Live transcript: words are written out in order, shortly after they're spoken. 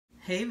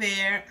Hey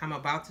there, I'm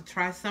about to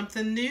try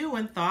something new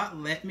and thought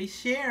let me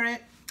share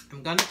it.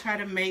 I'm going to try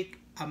to make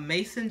a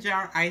mason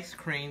jar ice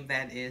cream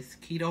that is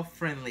keto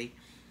friendly.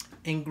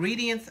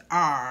 Ingredients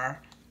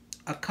are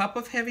a cup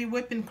of heavy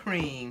whipping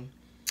cream,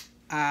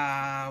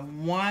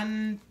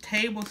 1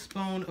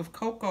 tablespoon of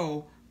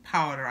cocoa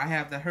powder. I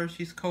have the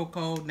Hershey's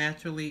Cocoa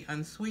naturally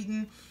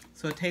unsweetened,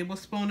 so a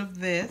tablespoon of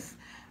this,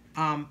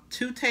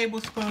 2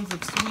 tablespoons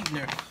of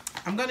sweetener.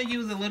 I'm going to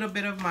use a little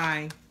bit of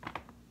my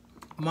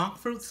monk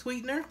fruit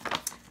sweetener,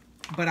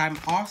 but I'm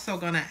also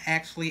going to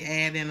actually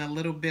add in a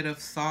little bit of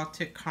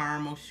salted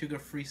caramel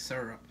sugar-free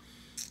syrup.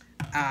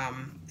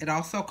 It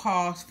also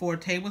calls for a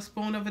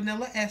tablespoon of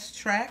vanilla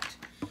extract,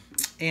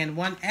 and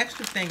one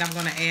extra thing I'm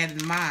going to add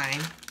in mine,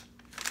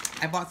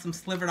 I bought some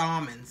slivered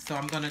almonds, so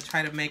I'm going to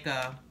try to make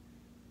a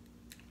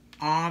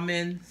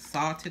almond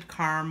salted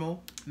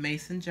caramel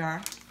mason jar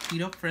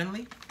keto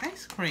friendly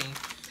ice cream.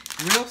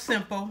 Real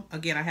simple.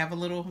 Again, I have a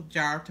little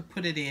jar to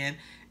put it in,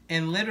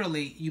 and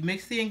literally you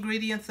mix the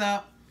ingredients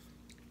up,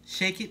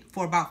 shake it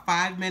for about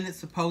 5 minutes.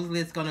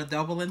 Supposedly it's going to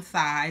double in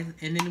size,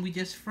 and then we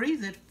just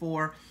freeze it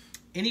for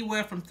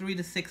anywhere from 3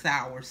 to 6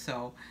 hours.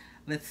 So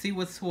let's see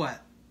what's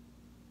what.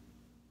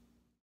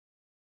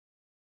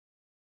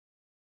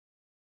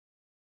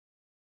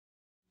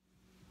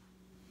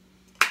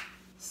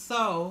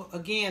 So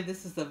again,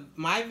 this is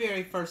my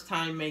very first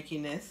time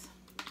making this.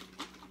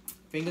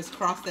 Fingers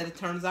crossed that it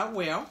turns out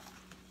well.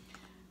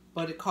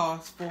 But it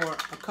calls for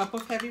a cup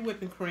of heavy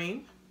whipping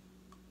cream.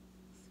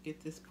 Let's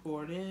get this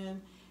poured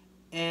in.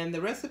 And the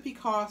recipe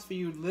calls for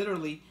you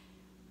literally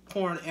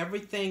pouring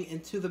everything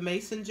into the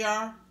mason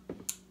jar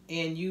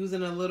and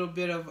using a little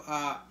bit of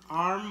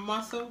arm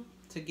muscle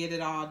to get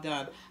it all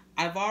done.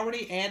 I've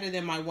already added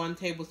in my 1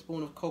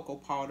 tablespoon of cocoa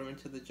powder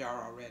into the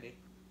jar already.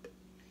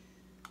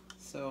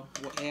 So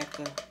we'll add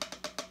the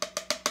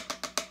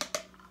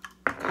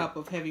cup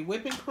of heavy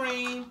whipping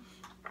cream.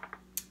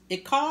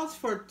 It calls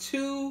for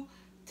 2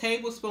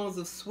 tablespoons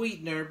of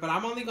sweetener, but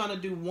I'm only going to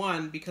do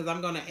 1 because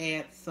I'm going to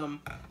add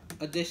some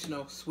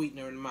additional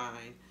sweetener in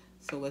mine.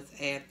 So let's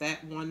add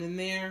that 1 in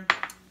there.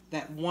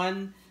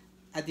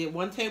 I did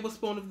 1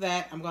 tablespoon of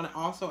that. I'm going to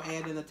also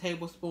add in a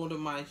tablespoon of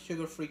my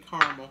sugar-free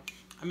caramel.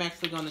 I'm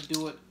actually going to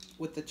do it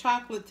with the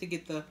chocolate to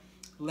get the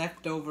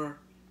leftover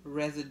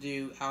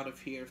residue out of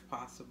here if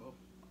possible.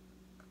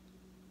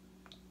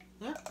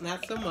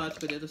 Not so much,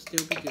 but it'll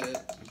still be good.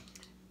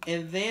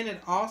 And then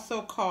it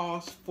also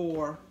calls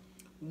for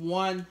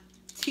 1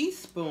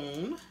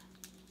 teaspoon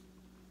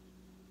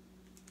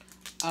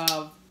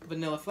of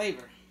vanilla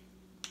flavor.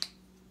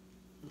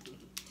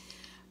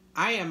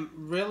 I am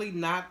really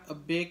not a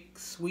big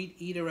sweet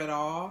eater at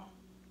all,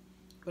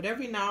 but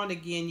every now and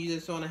again you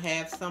just want to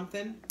have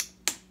something.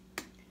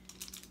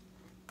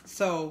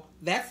 So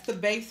that's the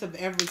base of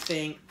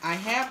everything. I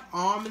have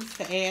almonds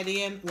to add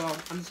in. Well,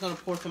 I'm just going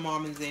to pour some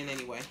almonds in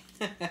anyway.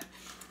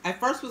 I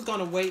first was going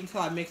to wait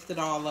until I mixed it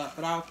all up,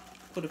 but I'll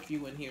put a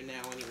few in here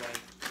now anyway.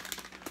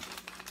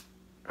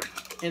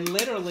 And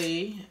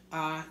literally,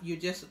 you're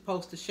just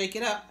supposed to shake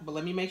it up. But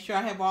let me make sure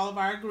I have all of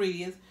our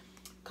ingredients.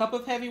 Cup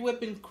of heavy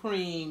whipping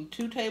cream,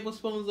 2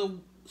 tablespoons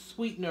of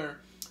sweetener,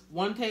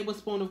 1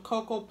 tablespoon of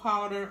cocoa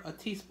powder, a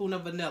teaspoon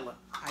of vanilla.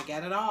 I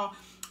got it all.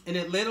 And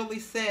it literally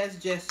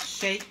says just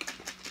shake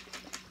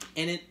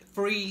and it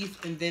freeze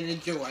and then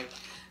enjoy.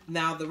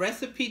 Now the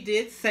recipe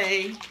did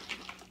say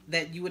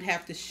that you would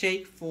have to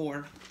shake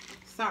for,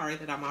 sorry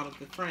that I'm out of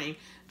the frame,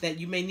 that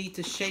you may need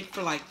to shake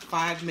for like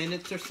 5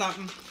 minutes or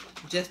something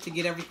just to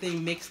get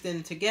everything mixed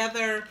in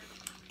together,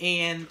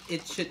 and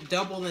it should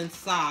double in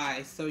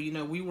size. So you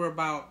know, we were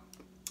about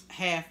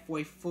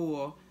halfway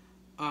full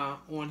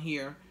on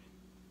here.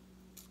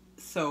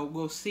 So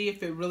we'll see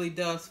if it really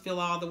does fill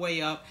all the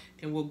way up,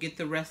 and we'll get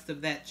the rest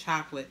of that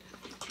chocolate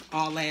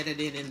all added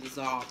in and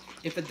dissolved.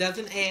 If it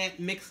doesn't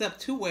mix up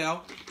too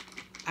well,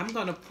 I'm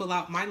going to pull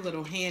out my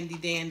little handy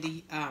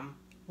dandy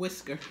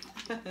whisker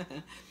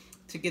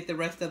to get the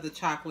rest of the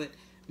chocolate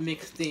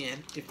mixed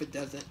in if it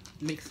doesn't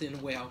mix in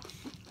well.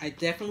 I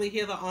definitely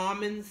hear the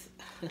almonds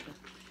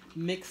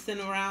mixing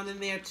around in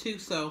there too,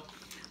 so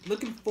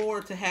looking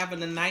forward to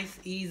having a nice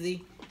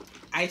easy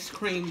ice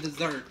cream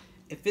dessert.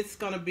 If it's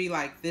going to be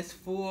like this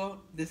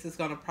full, this is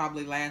going to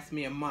probably last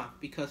me a month,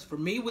 because for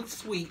me with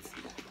sweets,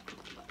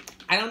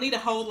 I don't need a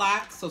whole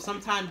lot, so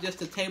sometimes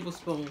just a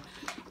tablespoon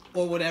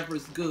or whatever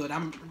is good.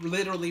 I'm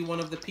literally one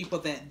of the people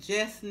that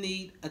just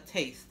need a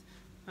taste.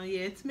 Oh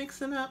yeah, it's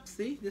mixing up.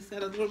 See, just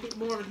add a little bit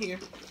more in here.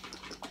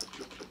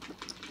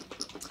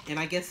 And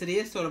I guess it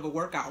is sort of a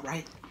workout,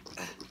 right?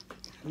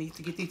 I need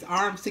to get these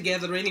arms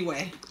together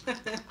anyway.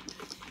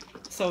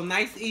 So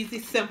nice, easy,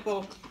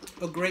 simple,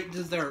 a great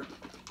dessert.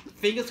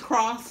 Fingers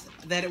crossed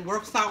that it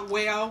works out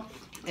well,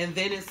 and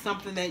then it's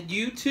something that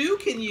you too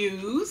can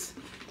use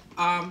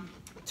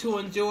to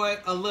enjoy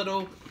a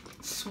little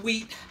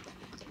sweet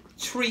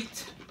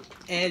treat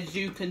as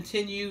you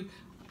continue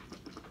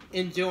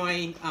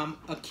enjoying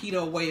a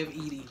keto way of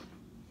eating.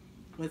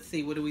 Let's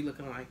see, what are we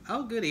looking like?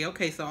 Oh goody,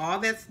 okay, so all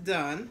that's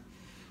done.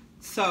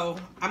 So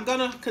I'm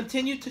gonna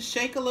continue to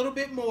shake a little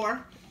bit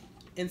more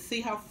and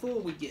see how full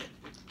we get.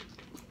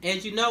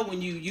 As you know,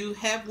 when you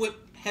have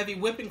heavy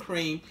whipping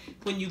cream,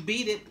 when you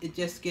beat it, it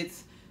just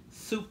gets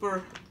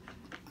super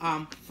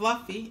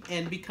fluffy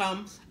and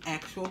becomes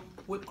actual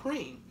whipped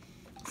cream.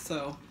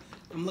 So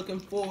I'm looking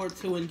forward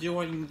to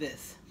enjoying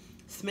this.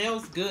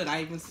 Smells good.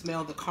 I even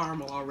smell the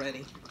caramel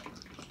already.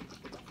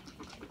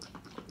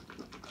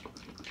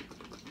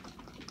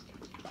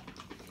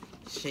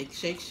 Shake,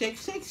 shake, shake,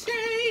 shake,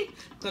 shake.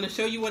 I'm going to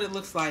show you what it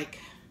looks like.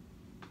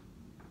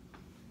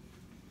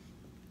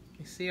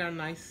 You see our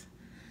nice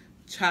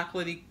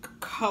chocolatey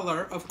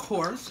color, of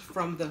course,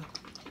 from the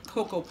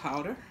cocoa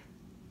powder.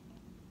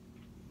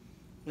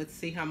 Let's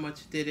see how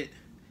much did it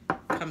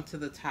come to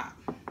the top.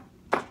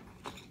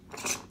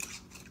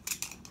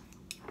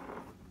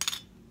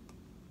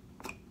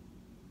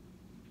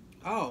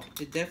 Oh,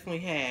 it definitely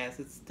has.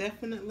 It's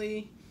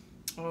definitely,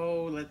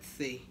 oh, let's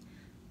see.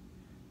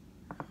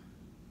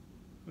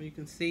 Well, you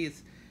can see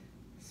it's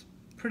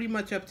pretty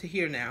much up to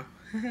here now.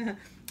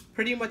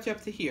 Pretty much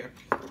up to here.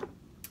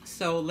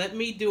 So let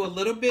me do a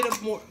little bit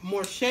of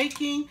more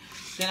shaking.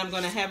 Then I'm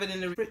going to have it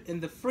in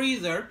the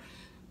freezer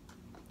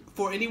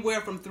for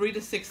anywhere from 3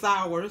 to 6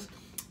 hours.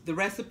 The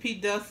recipe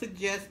does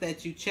suggest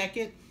that you check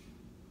it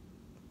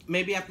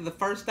maybe after the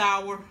first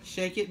hour,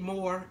 shake it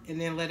more, and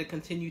then let it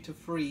continue to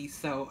freeze.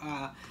 So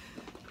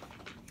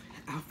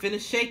I'll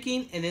finish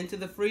shaking, and into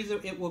the freezer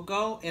it will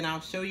go, and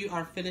I'll show you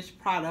our finished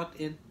product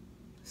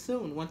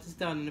soon, once it's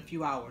done in a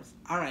few hours.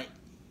 All right,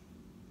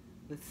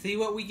 let's see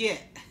what we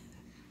get.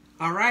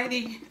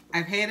 Alrighty,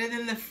 I've had it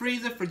in the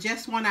freezer for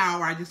just 1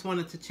 hour. I just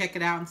wanted to check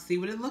it out and see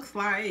what it looks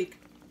like.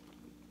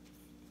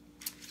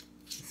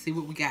 Let's see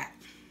what we got.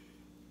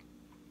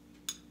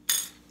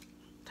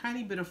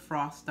 Tiny bit of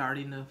frost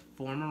starting to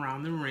form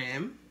around the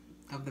rim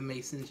of the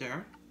mason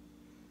jar.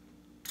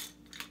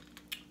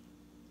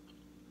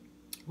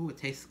 Ooh, it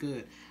tastes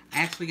good. I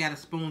actually got a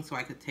spoon so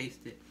I could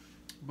taste it.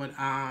 But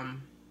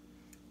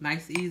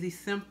nice, easy,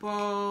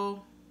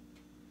 simple.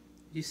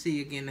 You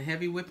see again the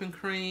heavy whipping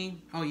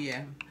cream. Oh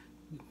yeah,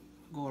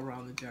 go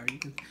around the jar. You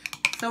can.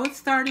 So it's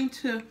starting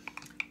to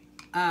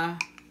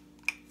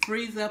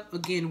freeze up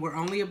again. We're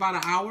only about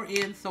an hour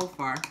in so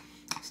far.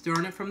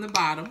 Stirring it from the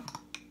bottom,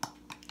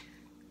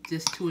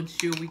 just to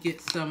ensure we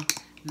get some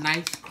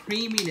nice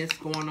creaminess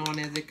going on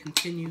as it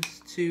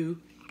continues to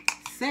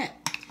set.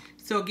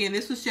 So again,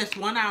 this was just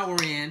 1 hour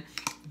in.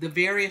 The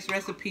various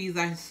recipes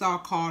I saw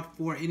called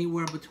for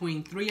anywhere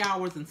between 3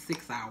 hours and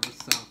 6 hours.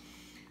 So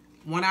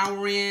 1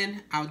 hour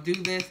in, I'll do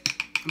this.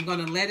 I'm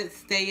going to let it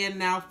stay in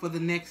now for the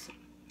next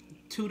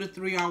 2 to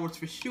 3 hours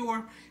for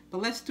sure.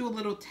 But let's do a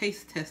little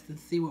taste test and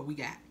see what we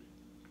got.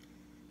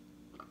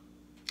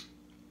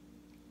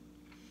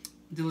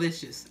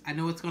 Delicious. I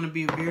know it's going to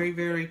be a very,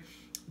 very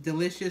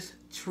delicious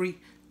treat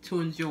to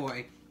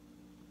enjoy.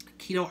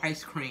 Keto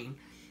ice cream.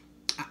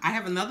 I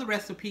have another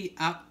recipe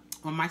up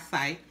on my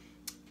site.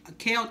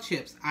 Kale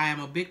chips. I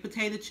am a big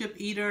potato chip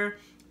eater.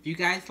 If you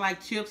guys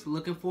like chips,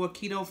 looking for a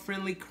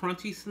keto-friendly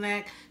crunchy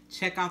snack,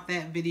 check out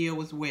that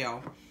video as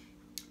well.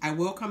 I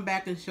will come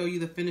back and show you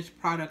the finished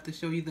product to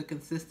show you the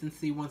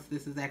consistency once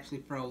this is actually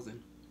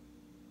frozen.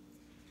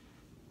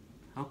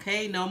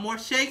 Okay, no more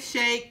shake,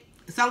 shake.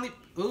 It's only,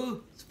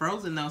 ooh, it's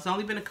frozen though. It's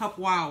only been a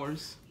couple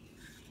hours.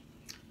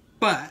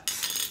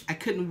 But I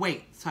couldn't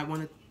wait, so I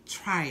want to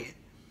try it.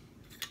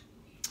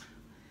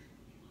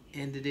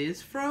 And it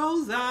is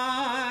frozen.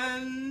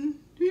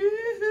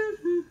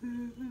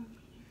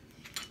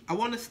 I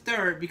want to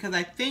stir it because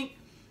I think,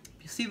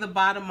 you see the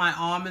bottom, my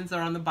almonds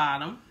are on the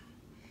bottom.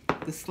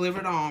 The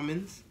slivered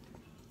almonds.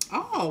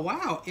 Oh,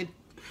 wow.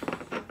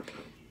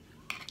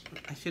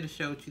 I should have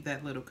showed you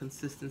that little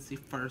consistency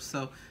first.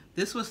 So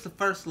this was the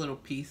first little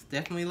piece.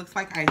 Definitely looks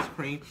like ice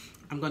cream.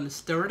 I'm going to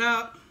stir it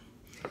up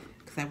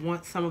because I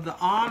want some of the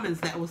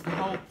almonds. That was the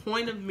whole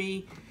point of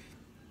me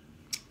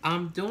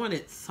doing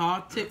it.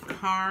 Salted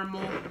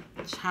caramel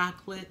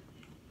chocolate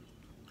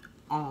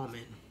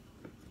almond.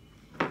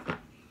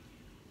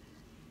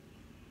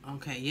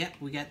 Okay, yep,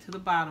 we got to the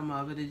bottom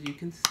of it, as you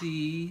can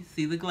see.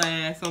 See the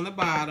glass on the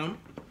bottom.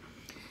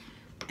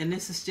 And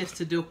this is just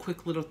to do a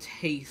quick little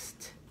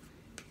taste.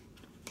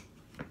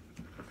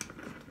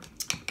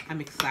 I'm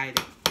excited.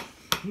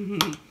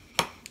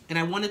 And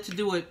I wanted to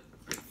do it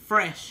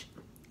fresh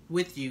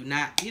with you,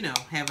 not, you know,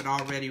 have it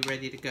already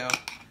ready to go.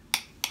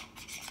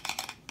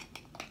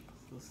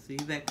 So see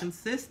that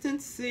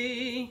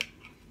consistency.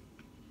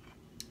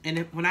 And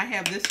when I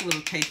have this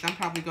little taste, I'm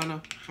probably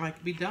gonna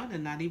like be done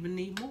and not even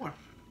need more.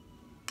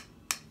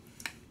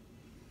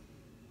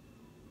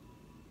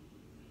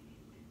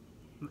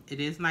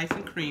 It is nice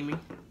and creamy.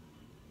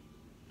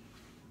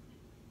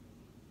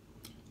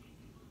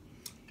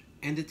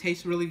 And it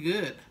tastes really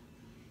good.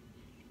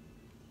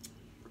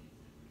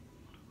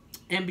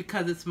 And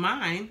because it's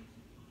mine,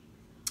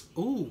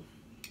 ooh,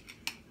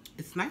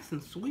 it's nice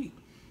and sweet.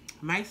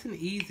 Nice and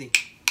easy.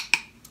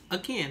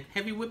 Again,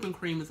 heavy whipping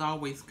cream is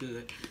always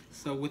good.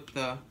 So with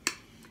I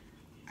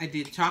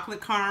did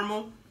chocolate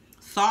caramel,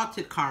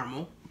 salted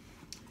caramel,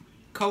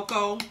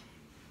 cocoa,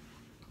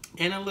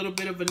 and a little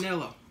bit of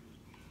vanilla.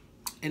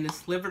 And the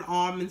slivered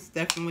almonds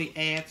definitely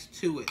adds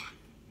to it.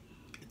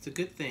 It's a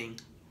good thing.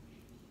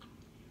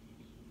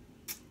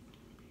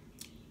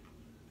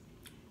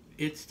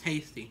 It's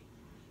tasty.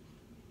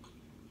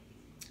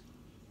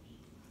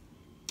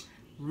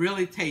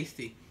 Really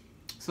tasty.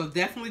 So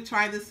definitely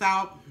try this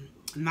out.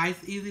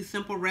 Nice, easy,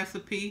 simple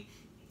recipe.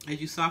 As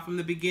you saw from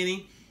the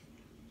beginning.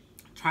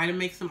 Try to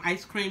make some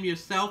ice cream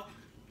yourself.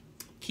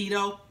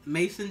 Keto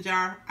mason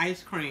jar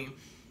ice cream.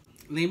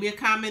 Leave me a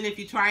comment if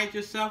you try it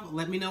yourself.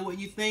 Let me know what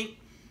you think.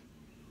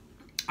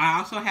 I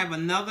also have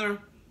another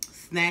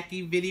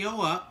snacky video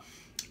up.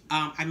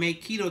 I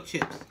made keto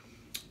chips.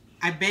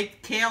 I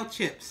baked kale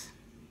chips.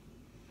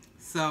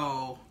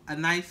 So, a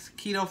nice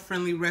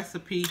keto-friendly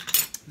recipe.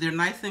 They're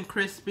nice and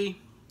crispy.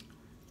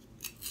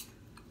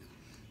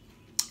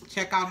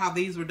 Check out how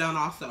these were done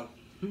also.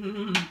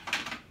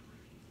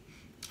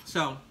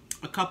 So,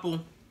 a couple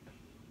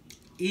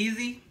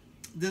easy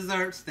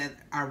desserts that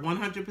are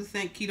 100%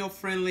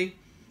 keto-friendly.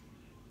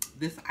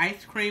 This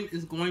ice cream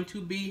is going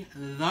to be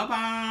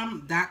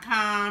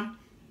thebomb.com.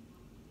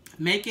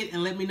 Make it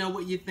and let me know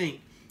what you think.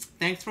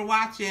 Thanks for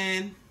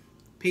watching.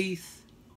 Peace.